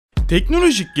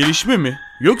Teknolojik gelişme mi?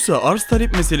 Yoksa arz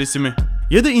talep meselesi mi?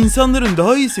 Ya da insanların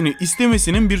daha iyisini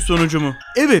istemesinin bir sonucu mu?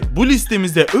 Evet, bu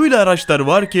listemizde öyle araçlar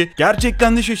var ki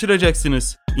gerçekten de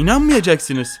şaşıracaksınız.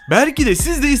 İnanmayacaksınız. Belki de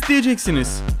siz de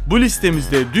isteyeceksiniz. Bu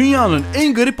listemizde dünyanın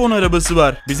en garip 10 arabası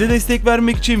var. Bize destek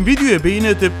vermek için videoya beğeni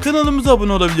atıp kanalımıza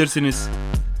abone olabilirsiniz.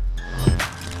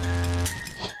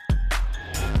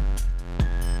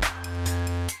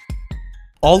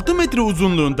 ...6 metre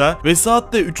uzunluğunda ve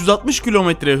saatte 360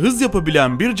 kilometre hız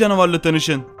yapabilen bir canavarla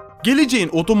tanışın. Geleceğin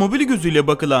otomobili gözüyle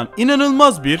bakılan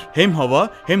inanılmaz bir hem hava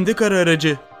hem de kara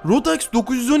aracı. Rotax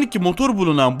 912 motor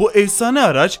bulunan bu efsane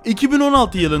araç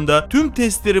 2016 yılında tüm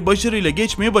testleri başarıyla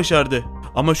geçmeyi başardı.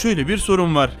 Ama şöyle bir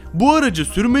sorun var. Bu aracı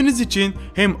sürmeniz için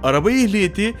hem araba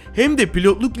ehliyeti hem de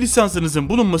pilotluk lisansınızın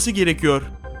bulunması gerekiyor.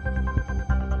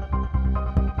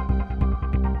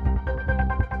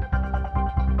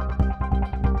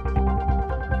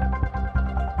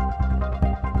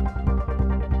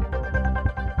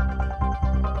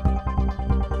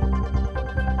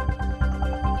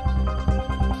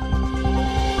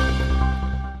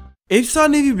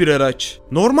 Efsanevi bir araç.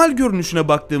 Normal görünüşüne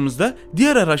baktığımızda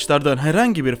diğer araçlardan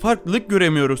herhangi bir farklılık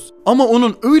göremiyoruz. Ama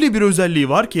onun öyle bir özelliği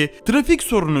var ki trafik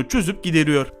sorununu çözüp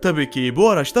gideriyor. Tabii ki bu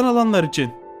araçtan alanlar için.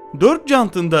 4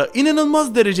 jantında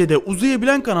inanılmaz derecede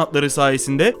uzayabilen kanatları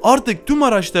sayesinde artık tüm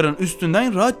araçların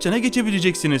üstünden rahatça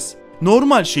geçebileceksiniz.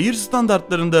 Normal şehir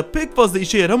standartlarında pek fazla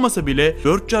işe yaramasa bile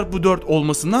 4x4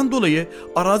 olmasından dolayı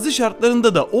arazi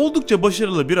şartlarında da oldukça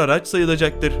başarılı bir araç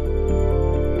sayılacaktır.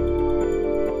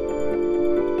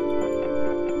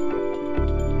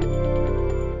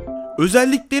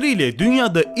 Özellikleriyle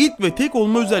dünyada ilk ve tek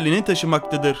olma özelliğini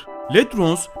taşımaktadır.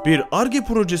 Letrons bir Ar-Ge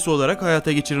projesi olarak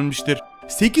hayata geçirilmiştir.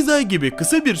 8 ay gibi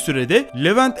kısa bir sürede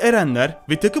Levent Erenler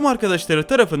ve takım arkadaşları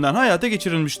tarafından hayata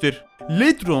geçirilmiştir.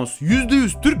 Letrons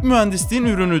 %100 Türk mühendisliğin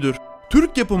ürünüdür.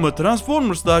 Türk yapımı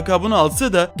Transformers lakabını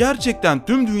alsa da gerçekten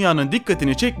tüm dünyanın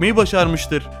dikkatini çekmeyi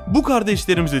başarmıştır. Bu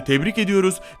kardeşlerimizi tebrik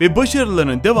ediyoruz ve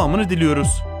başarılarının devamını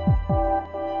diliyoruz.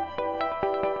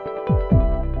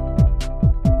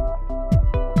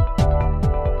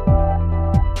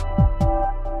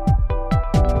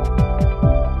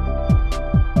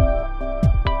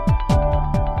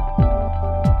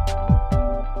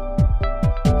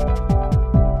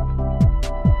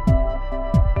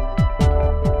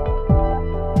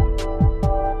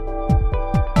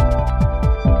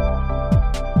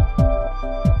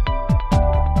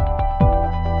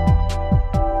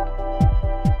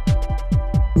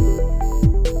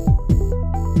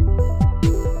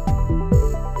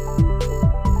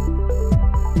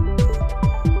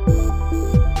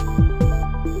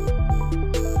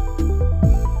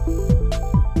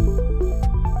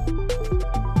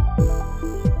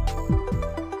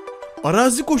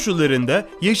 Arazi koşullarında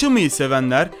yaşamayı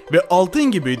sevenler ve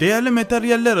altın gibi değerli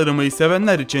materyaller aramayı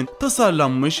sevenler için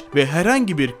tasarlanmış ve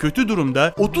herhangi bir kötü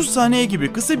durumda 30 saniye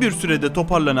gibi kısa bir sürede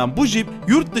toparlanan bu jip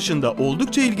yurt dışında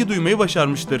oldukça ilgi duymayı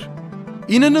başarmıştır.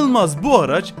 İnanılmaz bu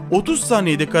araç 30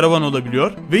 saniyede karavan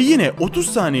olabiliyor ve yine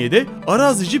 30 saniyede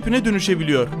arazi jipine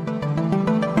dönüşebiliyor.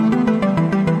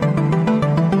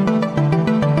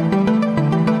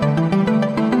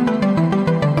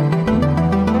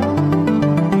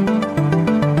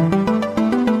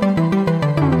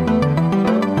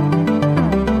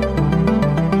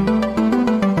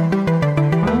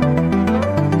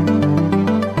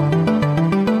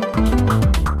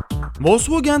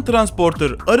 Volkswagen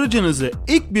Transporter aracınızı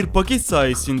ilk bir paket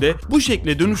sayesinde bu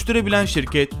şekle dönüştürebilen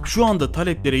şirket şu anda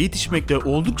taleplere yetişmekte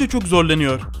oldukça çok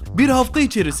zorlanıyor. Bir hafta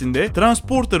içerisinde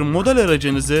Transporter model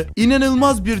aracınızı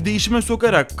inanılmaz bir değişime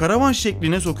sokarak karavan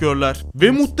şekline sokuyorlar.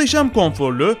 Ve muhteşem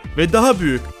konforlu ve daha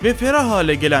büyük ve ferah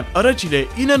hale gelen araç ile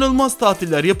inanılmaz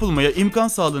tatiller yapılmaya imkan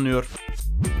sağlanıyor.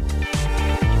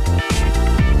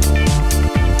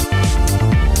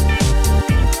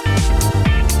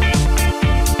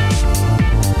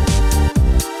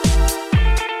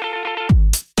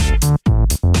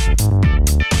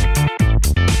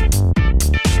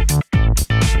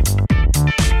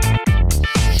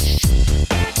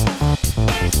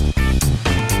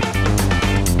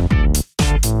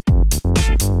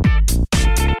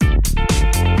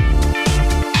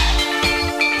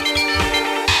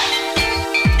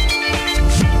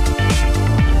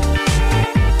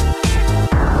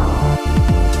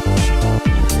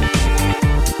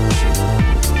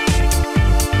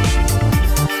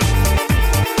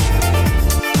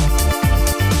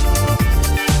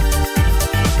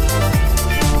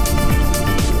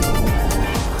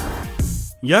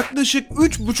 Yaklaşık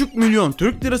 3,5 milyon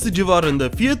Türk lirası civarında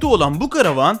fiyatı olan bu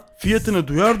karavan fiyatını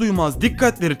duyar duymaz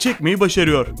dikkatleri çekmeyi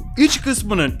başarıyor. İç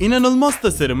kısmının inanılmaz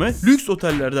tasarımı lüks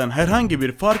otellerden herhangi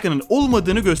bir farkının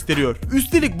olmadığını gösteriyor.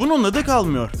 Üstelik bununla da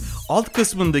kalmıyor. Alt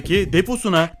kısmındaki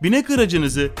deposuna binek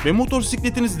aracınızı ve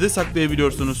motosikletinizi de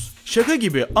saklayabiliyorsunuz. Şaka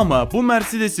gibi ama bu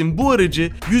Mercedes'in bu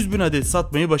aracı 100.000 adet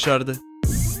satmayı başardı.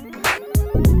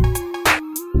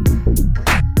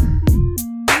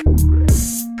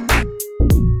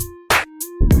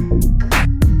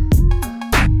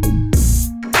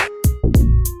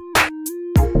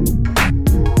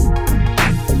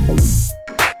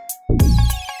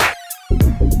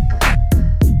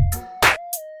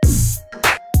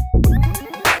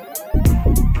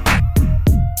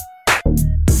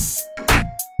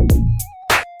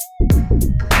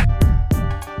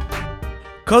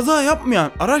 Kaza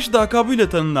yapmayan araç lakabıyla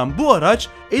tanınan bu araç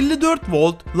 54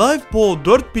 volt LiFePO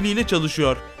 4 piliyle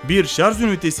çalışıyor. Bir şarj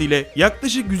ünitesiyle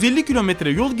yaklaşık 150 kilometre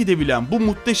yol gidebilen bu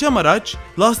muhteşem araç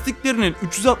lastiklerinin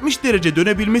 360 derece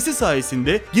dönebilmesi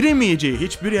sayesinde giremeyeceği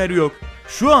hiçbir yer yok.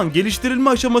 Şu an geliştirilme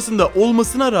aşamasında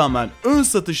olmasına rağmen ön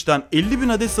satıştan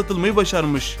 50.000 adet satılmayı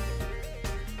başarmış.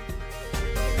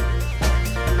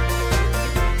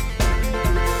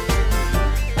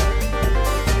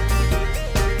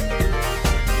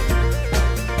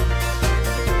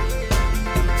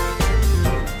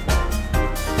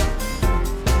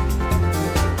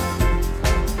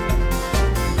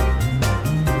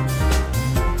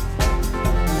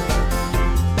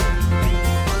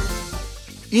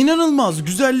 İnanılmaz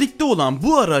güzellikte olan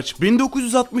bu araç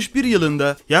 1961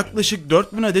 yılında yaklaşık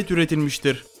 4.000 adet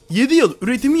üretilmiştir. 7 yıl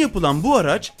üretimi yapılan bu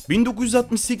araç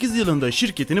 1968 yılında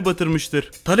şirketini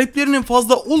batırmıştır. Taleplerinin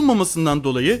fazla olmamasından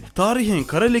dolayı tarihin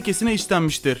kara lekesine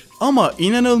işlenmiştir. Ama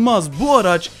inanılmaz bu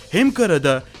araç hem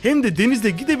karada hem de denizde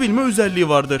gidebilme özelliği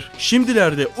vardır.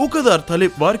 Şimdilerde o kadar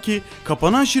talep var ki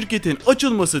kapanan şirketin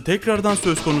açılması tekrardan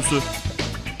söz konusu.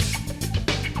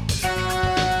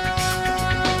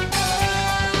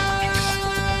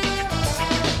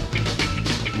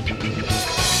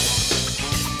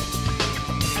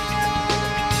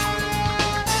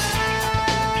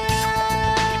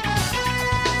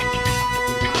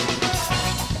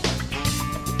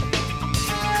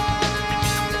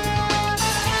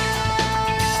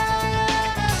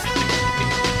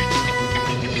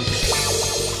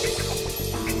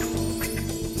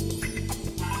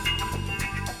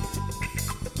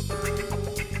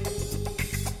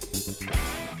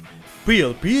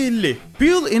 P50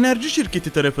 enerji şirketi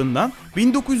tarafından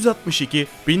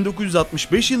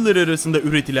 1962-1965 yılları arasında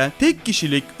üretilen tek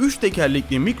kişilik 3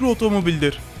 tekerlekli mikro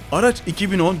otomobildir. Araç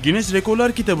 2010 Guinness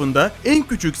Rekorlar kitabında en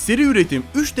küçük seri üretim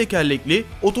 3 tekerlekli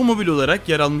otomobil olarak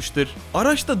yer almıştır.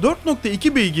 Araçta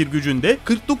 4.2 beygir gücünde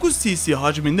 49 cc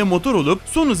hacminde motor olup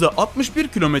son hızı 61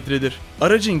 kilometredir.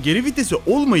 Aracın geri vitesi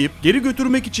olmayıp geri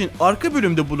götürmek için arka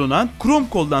bölümde bulunan krom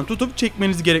koldan tutup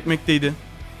çekmeniz gerekmekteydi.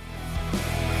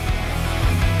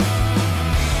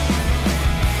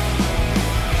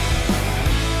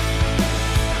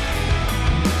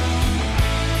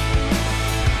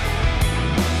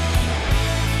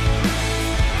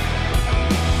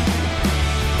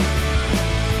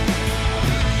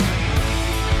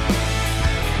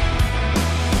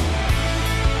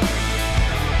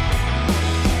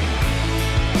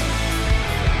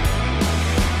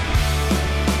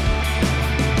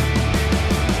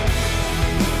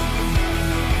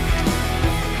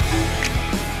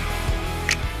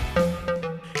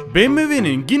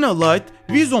 BMW'nin Gina Light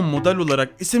Vision model olarak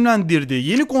isimlendirdiği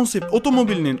yeni konsept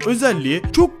otomobilinin özelliği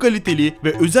çok kaliteli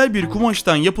ve özel bir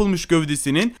kumaştan yapılmış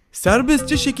gövdesinin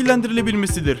serbestçe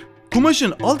şekillendirilebilmesidir.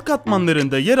 Kumaşın alt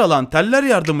katmanlarında yer alan teller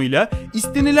yardımıyla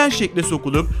istenilen şekle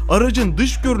sokulup aracın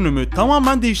dış görünümü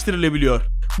tamamen değiştirilebiliyor.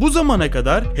 Bu zamana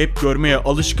kadar hep görmeye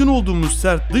alışkın olduğumuz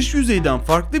sert dış yüzeyden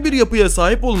farklı bir yapıya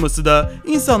sahip olması da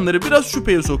insanları biraz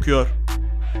şüpheye sokuyor.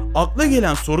 Akla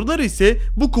gelen sorular ise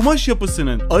bu kumaş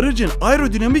yapısının aracın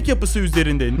aerodinamik yapısı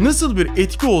üzerinde nasıl bir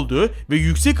etki olduğu ve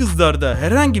yüksek hızlarda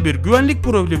herhangi bir güvenlik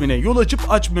problemine yol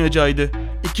açıp açmayacağıydı.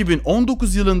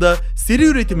 2019 yılında seri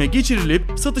üretime geçirilip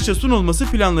satışa sunulması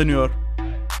planlanıyor.